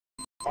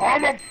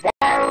I'm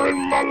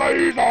firing the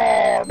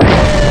laser!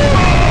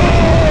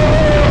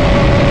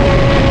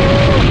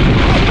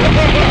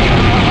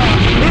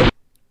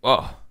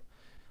 Oh,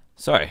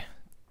 sorry.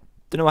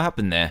 Don't know what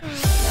happened there.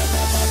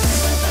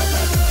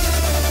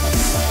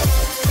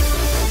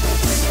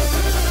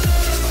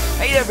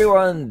 Hey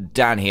everyone,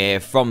 Dan here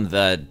from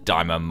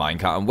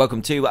TheDiamondMinecart, and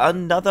welcome to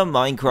another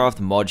Minecraft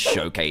mod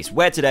showcase,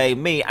 where today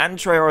me and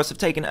Treoris have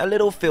taken a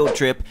little field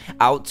trip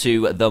out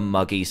to the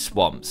muggy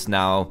swamps.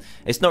 Now,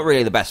 it's not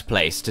really the best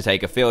place to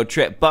take a field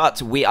trip,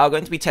 but we are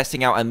going to be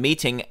testing out and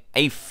meeting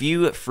a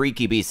few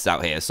freaky beasts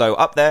out here. So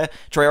up there,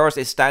 Treoris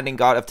is standing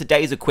guard of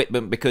today's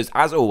equipment because,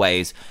 as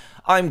always,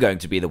 I'm going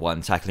to be the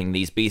one tackling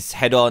these beasts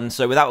head on.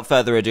 So without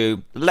further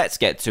ado, let's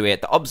get to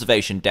it. The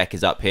observation deck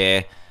is up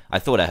here. I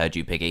thought I heard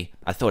you, Piggy.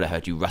 I thought I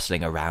heard you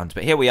rustling around.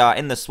 But here we are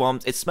in the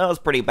swamps. It smells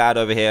pretty bad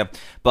over here.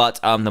 But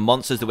the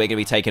monsters that we're going to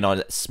be taking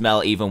on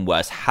smell even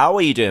worse. How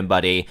are you doing,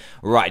 buddy?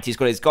 Right, he's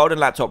got his golden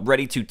laptop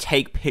ready to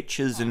take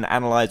pictures and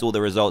analyze all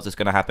the results that's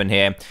going to happen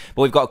here.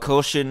 But we've got a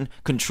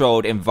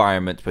caution-controlled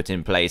environment put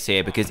in place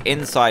here, because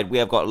inside we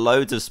have got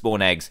loads of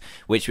spawn eggs,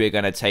 which we're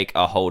going to take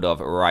a hold of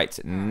right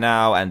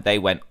now. And they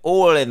went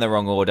all in the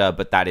wrong order,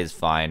 but that is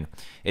fine.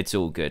 It's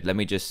all good. Let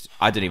me just...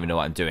 I don't even know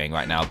what I'm doing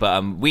right now.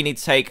 But we need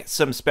to take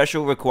some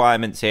special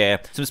requirements here.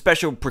 Some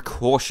special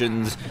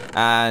precautions.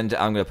 And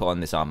I'm going to put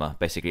on this armor.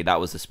 Basically, that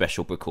was the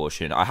special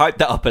precaution. I hyped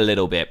that up a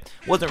little bit.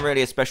 Wasn't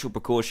really a special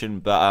precaution,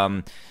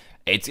 but...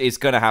 It's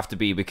going to have to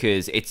be,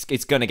 because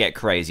it's going to get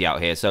crazy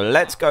out here. So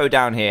let's go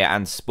down here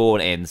and spawn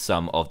in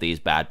some of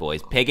these bad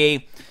boys.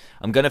 Piggy,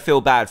 I'm going to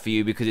feel bad for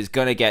you because it's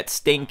going to get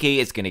stinky,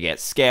 it's going to get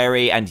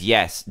scary, and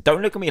yes,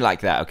 don't look at me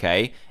like that,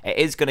 okay? It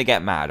is going to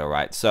get mad,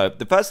 alright? So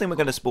the first thing we're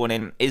going to spawn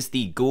in is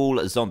the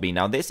ghoul zombie.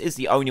 Now, this is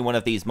the only one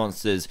of these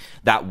monsters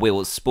that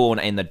will spawn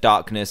in the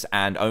darkness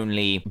and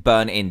only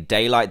burn in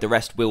daylight. The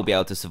rest will be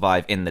able to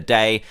survive in the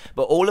day,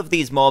 but all of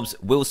these mobs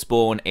will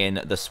spawn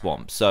in the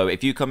swamp. So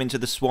if you come into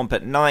the swamp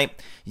at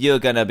night, you're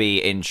going to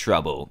be in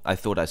trouble. I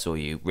thought I saw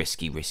you,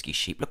 risky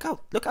sheep. Look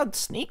how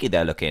sneaky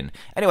they're looking.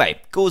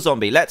 Anyway, ghoul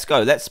zombie, let's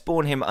go. Let's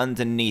spawn him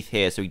underneath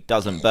here so he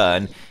doesn't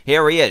burn.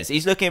 Here he is.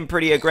 He's looking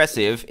pretty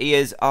aggressive. He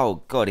is...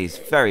 oh god, he's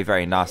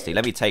very nasty.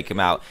 Let me take him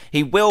out.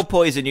 He will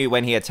poison you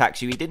when he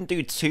attacks you. He didn't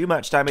do too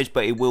much damage,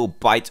 but he will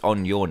bite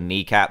on your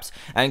kneecaps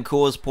and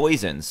cause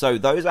poison. So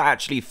those are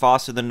actually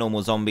faster than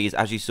normal zombies.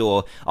 As you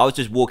saw, I was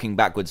just walking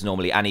backwards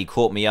normally and he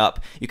caught me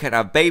up. You can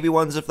have baby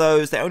ones of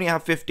those. They only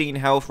have 15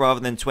 health rather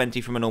than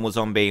 20 from a normal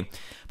zombie,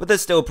 but they're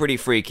still pretty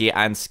freaky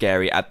and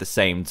scary at the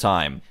same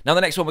time. Now,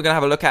 the next one we're going to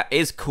have a look at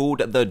is called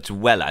the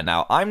Dweller.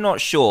 Now, I'm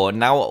not sure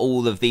now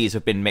all of these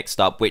have been mixed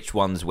up which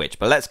one's which,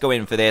 but let's go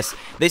in for this.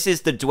 This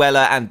is the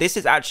Dweller, and this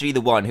is actually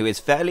the one who is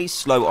fairly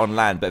slow on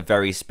land but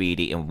very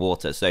speedy in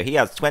water. So he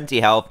has 20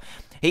 health.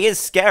 He is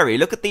scary.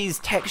 Look at these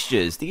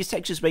textures. These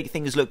textures make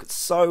things look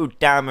so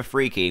damn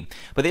freaky.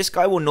 But this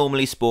guy will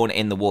normally spawn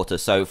in the water.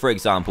 So, for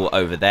example,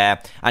 over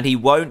there. And he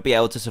won't be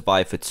able to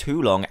survive for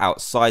too long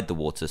outside the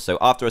water. So,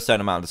 after a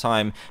certain amount of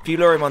time, if you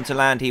lure him onto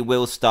land, he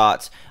will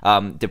start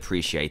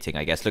depreciating,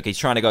 I guess. Look, he's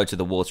trying to go to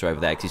the water over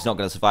there because he's not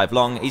going to survive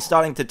long. He's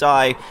starting to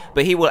die,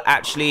 but he will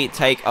actually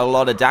take a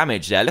lot of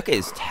damage there. Look at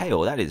his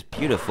tail. That is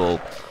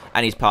beautiful.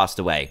 And he's passed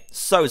away.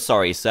 So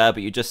sorry, sir,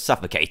 but you just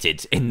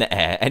suffocated in the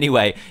air.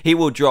 Anyway, he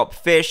will drop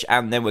fish,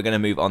 and then we're going to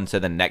move on to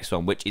the next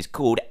one, which is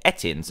called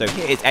Etin. So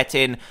here is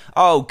Etin.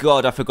 Oh,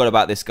 God, I forgot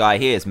about this guy.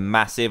 He is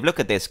massive. Look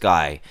at this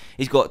guy.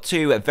 He's got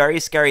two very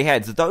scary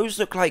heads. Those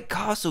look like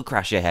Castle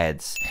Crasher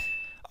heads.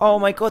 Oh,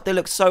 my God, they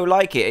look so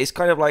like it. It's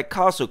kind of like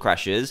Castle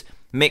Crashers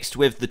mixed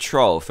with the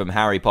troll from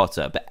Harry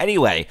Potter. But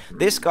anyway,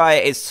 this guy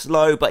is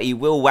slow, but he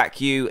will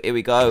whack you. Here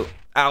we go.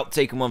 Out,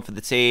 taking one for the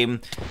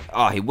team.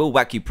 Oh, he will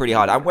whack you pretty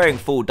hard. I'm wearing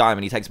full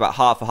diamond. He takes about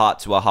half a heart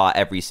to a heart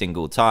every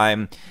single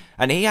time.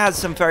 And he has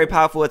some very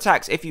powerful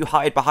attacks. If you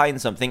hide behind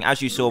something,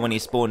 as you saw when he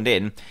spawned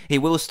in, he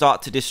will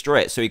start to destroy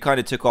it. So he kind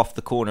of took off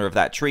the corner of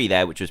that tree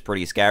there, which was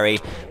pretty scary.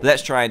 But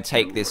let's try and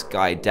take this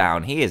guy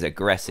down. He is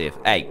aggressive.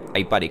 Hey,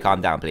 buddy,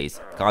 calm down,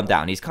 please. Calm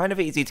down. He's kind of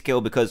easy to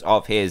kill because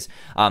of his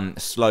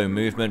slow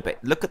movement.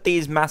 But look at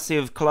these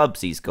massive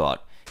clubs he's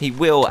got. He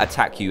will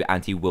attack you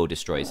and he will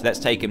destroy. So let's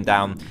take him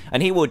down,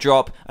 and he will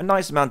drop a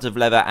nice amount of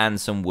leather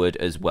and some wood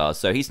as well.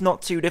 So he's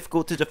not too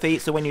difficult to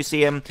defeat. So when you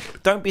see him,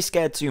 don't be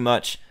scared too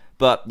much.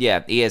 But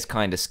yeah, he is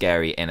kind of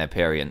scary in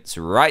appearance.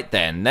 Right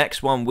then,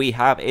 next one we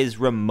have is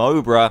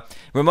Remobra.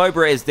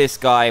 Remobra is this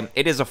guy.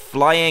 It is a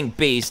flying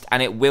beast,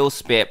 and it will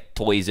spit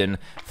poison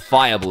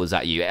fireballs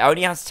at you. It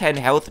only has 10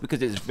 health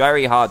because it's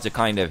very hard to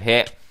kind of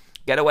hit.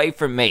 Get away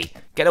from me.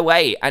 Get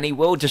away. And he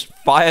will just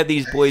fire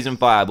these poison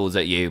fireballs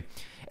at you.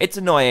 It's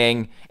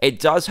annoying. It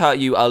does hurt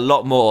you a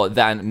lot more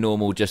than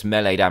normal just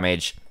melee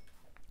damage.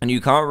 And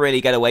you can't really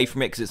get away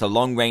from it because it's a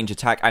long range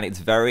attack, and it's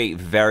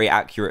very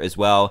accurate as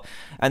well.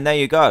 And there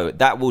you go.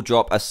 That will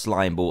drop a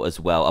slime ball as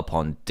well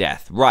upon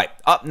death. Right,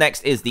 up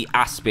next is the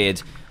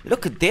Aspid.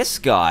 Look at this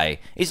guy.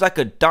 He's like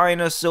a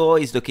dinosaur.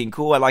 He's looking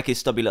cool. I like his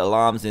stubby little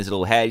arms and his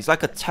little head. He's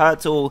like a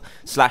turtle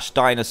slash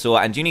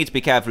dinosaur. And you need to be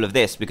careful of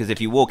this because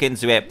if you walk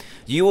into it,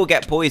 you will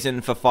get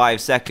poisoned for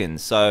 5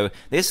 seconds. So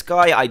this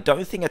guy, I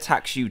don't think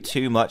attacks you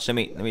too much. Let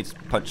me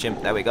just punch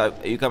him. There we go.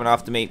 Are you coming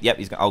after me? Yep,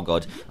 he's going. Oh,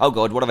 God. Oh,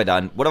 God. What have I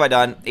done? What have I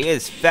done? He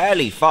is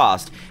fairly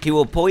fast. He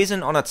will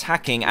poison on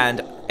attacking.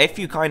 And if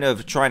you kind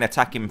of try and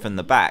attack him from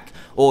the back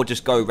or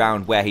just go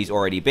round where he's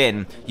already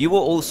been, you will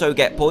also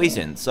get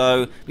poisoned.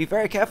 So be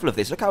very careful of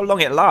this. Look how long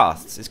it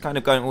lasts. It's kind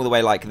of going all the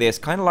way like this,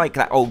 kind of like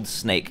that old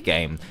Snake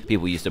game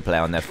people used to play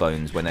on their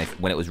phones when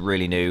it was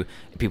really new.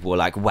 People were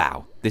like,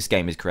 wow, this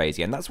game is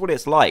crazy, and that's what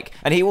it's like.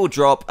 And he will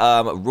drop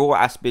raw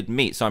aspid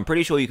meat, so I'm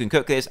pretty sure you can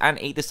cook this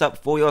and eat this up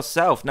for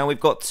yourself. Now we've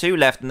got 2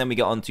 left, and then we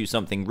get on to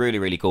something really,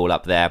 really cool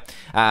up there.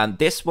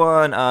 This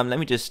one, let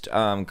me just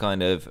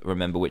kind of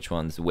remember which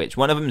one's which.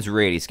 One of them is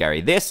really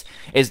scary. This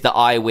is the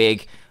eye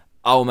wig.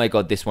 Oh my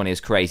god, this one is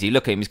crazy.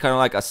 Look at him, he's kind of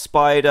like a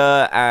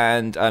spider,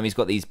 and he's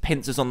got these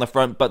pincers on the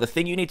front, but the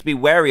thing you need to be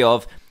wary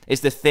of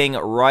is the thing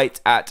right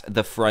at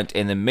the front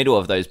in the middle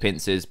of those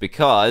pincers,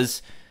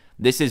 because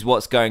this is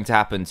what's going to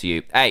happen to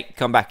you. Hey,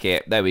 come back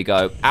here. There we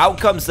go. Out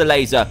comes the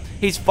laser.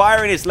 He's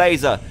firing his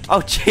laser.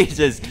 Oh,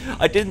 Jesus.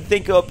 I didn't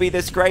think it would be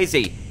this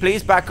crazy.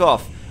 Please back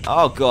off.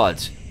 Oh,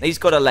 God. He's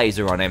got a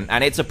laser on him,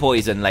 and it's a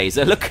poison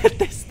laser. Look at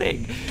this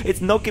thing. It's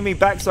knocking me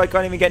back so I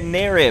can't even get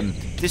near him.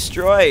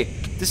 Destroy.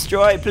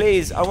 Destroy,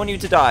 please. I want you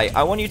to die.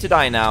 I want you to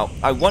die now.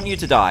 I want you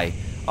to die.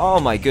 Oh,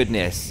 my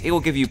goodness. He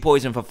will give you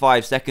poison for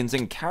 5 seconds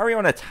and carry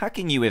on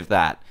attacking you with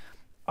that.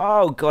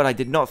 Oh, God. I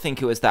did not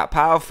think it was that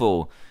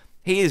powerful.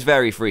 He is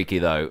very freaky,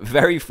 though.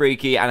 Very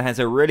freaky, and has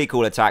a really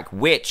cool attack,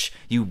 which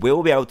you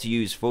will be able to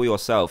use for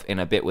yourself in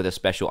a bit with a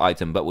special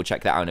item, but we'll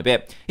check that out in a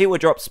bit. He will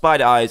drop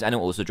spider eyes, and it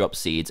will also drop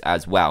seeds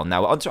as well.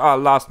 Now, on to our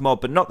last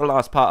mod, but not the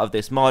last part of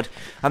this mod,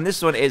 and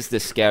this one is the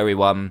scary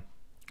one.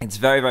 It's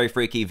very, very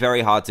freaky,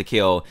 very hard to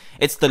kill.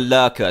 It's the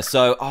lurker,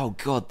 so, oh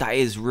god, that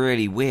is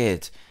really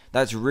weird.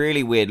 That's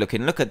really weird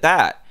looking. Look at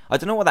that. I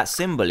don't know what that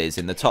symbol is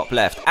in the top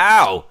left.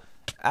 Ow!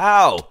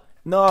 Ow!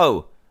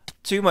 No!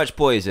 Too much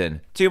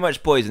poison. Too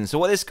much poison. So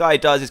what this guy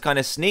does is kind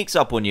of sneaks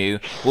up on you,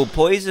 will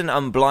poison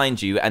and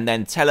blind you, and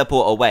then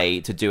teleport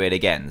away to do it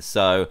again.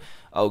 So,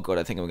 oh god,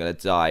 I think I'm going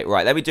to die.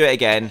 Right, let me do it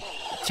again.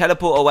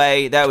 Teleport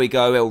away. There we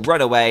go. It'll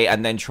run away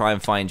and then try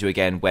and find you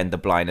again when the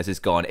blindness is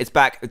gone. It's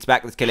back. It's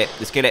back. Let's kill it.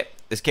 Let's kill it.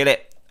 Let's kill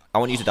it. I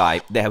want you to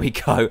die. There we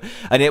go.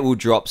 And it will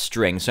drop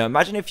string. So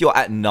imagine if you're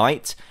at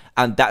night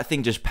and that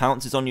thing just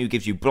pounces on you,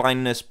 gives you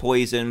blindness,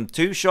 poison,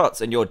 2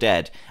 shots, and you're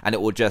dead. And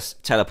it will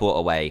just teleport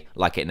away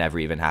like it never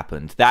even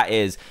happened. That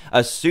is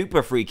a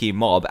super freaky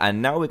mob.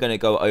 And now we're going to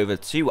go over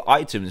 2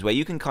 items where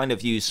you can kind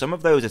of use some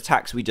of those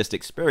attacks we just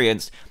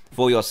experienced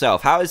for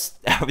yourself. How is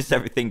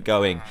everything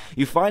going?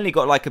 You finally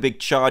got like a big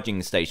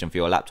charging station for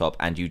your laptop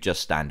and you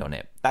just stand on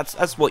it.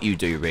 That's what you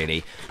do,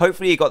 really.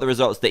 Hopefully you got the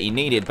results that you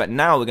needed, but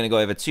now we're going to go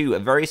over 2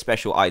 very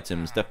special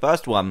items. The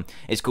first one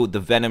is called the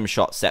Venom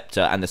Shot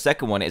Scepter, and the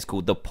second one is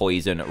called the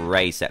Poison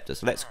Ray Scepter.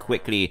 So let's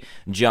quickly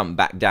jump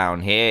back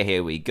down here.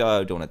 Here we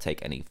go. Don't want to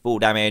take any full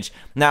damage.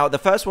 Now, the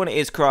first one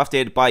is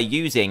crafted by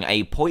using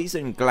a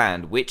poison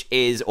gland, which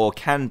is or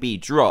can be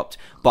dropped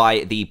by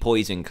the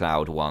Poison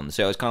Cloud one.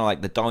 So it's kind of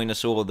like the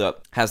dinosaur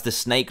that has the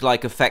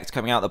snake-like effect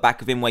coming out the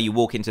back of him where you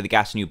walk into the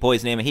gas and you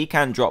poison him. He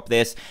can drop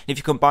this. And if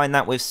you combine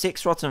that with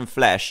 6 rotten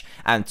flesh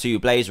and 2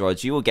 blaze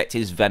rods, you will get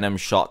his Venom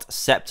Shot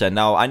Scepter.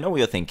 Now, I know what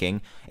you're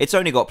thinking. It's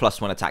only got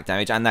 +1 attack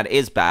damage, and that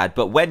is bad.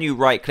 But when you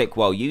right-click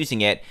while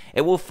using it,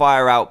 it will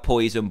fire out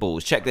poison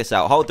balls. Check this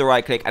out. Hold the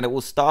right-click, and it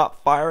will start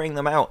firing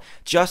them out,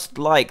 just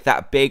like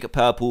that big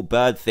purple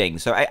bird thing.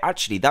 So,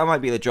 actually, that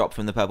might be the drop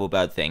from the purple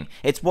bird thing.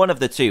 It's one of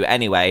the 2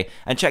 anyway.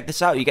 And check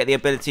this out. You get the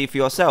ability for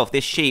yourself.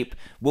 This sheep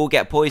will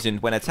get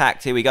poisoned when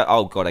attacked. Here we go.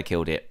 Oh, God, I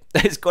killed it.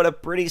 It's got a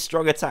pretty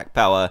strong attack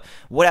power.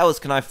 What else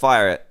can I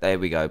fire it? There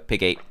we go.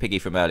 Piggy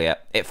from earlier.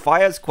 It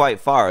fires quite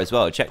far as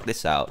well. Check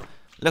this out.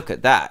 Look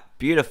at that.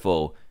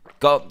 Beautiful.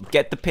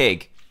 Get the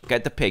pig.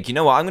 Get the pig. You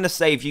know what? I'm going to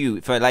save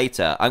you for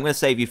later. I'm going to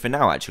save you for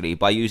now, actually,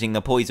 by using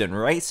the Poison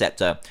Ray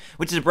Scepter,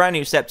 which is a brand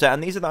new scepter,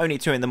 and these are the only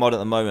 2 in the mod at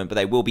the moment, but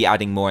they will be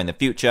adding more in the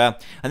future.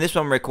 And this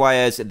one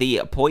requires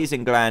the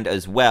Poison Gland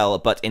as well,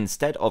 but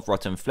instead of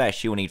rotten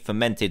flesh, you will need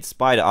fermented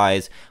spider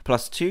eyes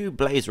plus 2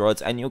 blaze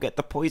rods, and you'll get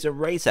the Poison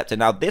Ray Scepter.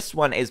 Now, this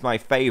one is my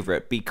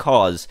favorite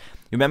because,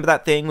 you remember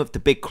that thing with the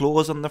big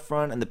claws on the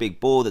front and the big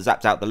ball that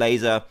zaps out the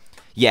laser?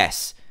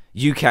 Yes.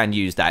 You can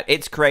use that.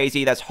 It's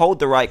crazy. Let's hold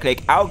the right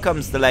click. Out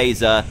comes the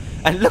laser.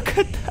 And look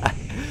at that.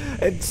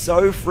 It's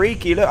so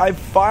freaky. Look, I'm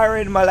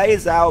firing my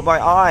laser out my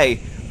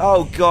eye.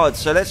 Oh, God.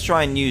 So let's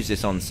try and use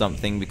this on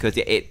something because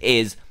it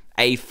is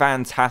a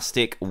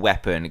fantastic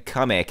weapon.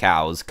 Come here,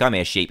 cows. Come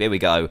here, sheep. Here we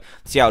go.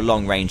 See how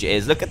long range it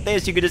is. Look at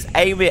this. You can just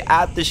aim it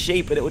at the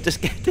sheep and it will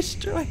just get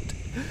destroyed.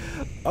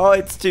 Oh,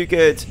 it's too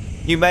good.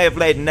 You may have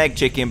laid an egg,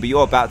 chicken, but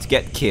you're about to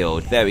get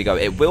killed. There we go.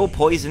 It will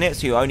poison it,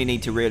 so you only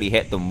need to really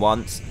hit them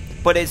once.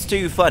 But it's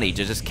too funny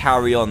to just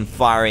carry on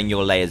firing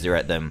your laser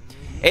at them.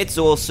 It's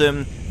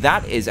awesome.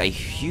 That is a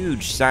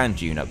huge sand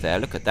dune up there.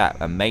 Look at that.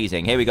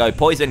 Amazing. Here we go.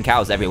 Poison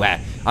cows everywhere.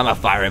 I'm a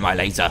firing my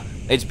laser.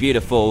 It's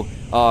beautiful.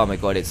 Oh my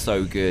god, it's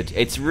so good.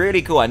 It's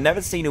really cool. I've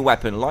never seen a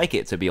weapon like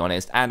it, to be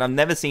honest, and I've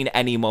never seen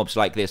any mobs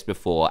like this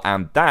before,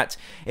 and that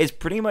is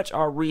pretty much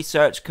our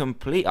research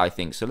complete, I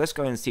think. So let's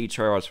go and see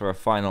Troyos for a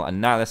final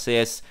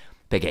analysis.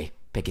 Piggy,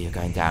 you're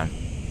going down.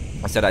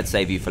 I said I'd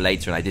save you for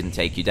later, and I didn't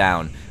take you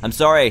down. I'm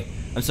sorry.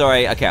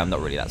 Okay, I'm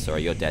not really that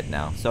sorry. You're dead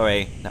now.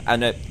 Sorry.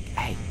 No.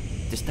 Hey,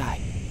 just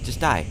die. Just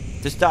die.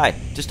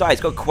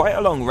 It's got quite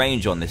a long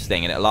range on this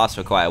thing, and it lasts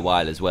for quite a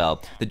while as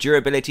well. The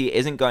durability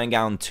isn't going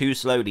down too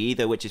slowly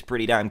either, which is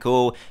pretty damn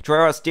cool.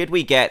 Troyos, did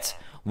we get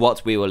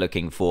what we were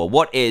looking for?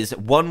 What is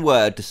one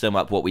word to sum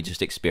up what we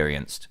just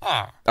experienced?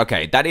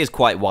 Okay, that is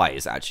quite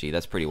wise, actually.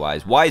 That's pretty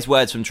wise. Wise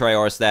words from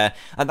Troyos there,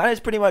 and that is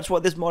pretty much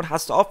what this mod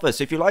has to offer.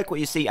 So if you like what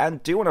you see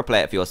and do want to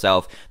play it for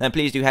yourself, then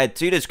please do head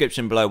to the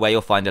description below where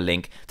you'll find a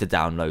link to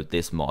download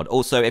this mod.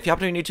 Also, if you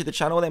happen to be new to the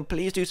channel, then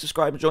please do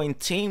subscribe and join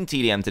Team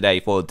TDM today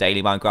for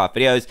daily Minecraft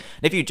videos.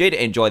 And if you did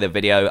enjoy the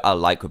video, a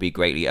like would be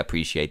greatly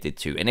appreciated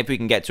too. And if we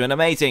can get to an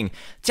amazing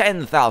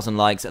 10,000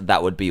 likes,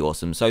 that would be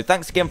awesome. So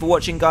thanks again for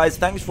watching, guys.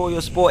 Thanks for all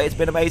your support. It's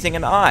been amazing,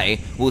 and I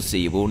will see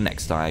you all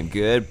next time.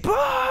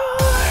 Goodbye.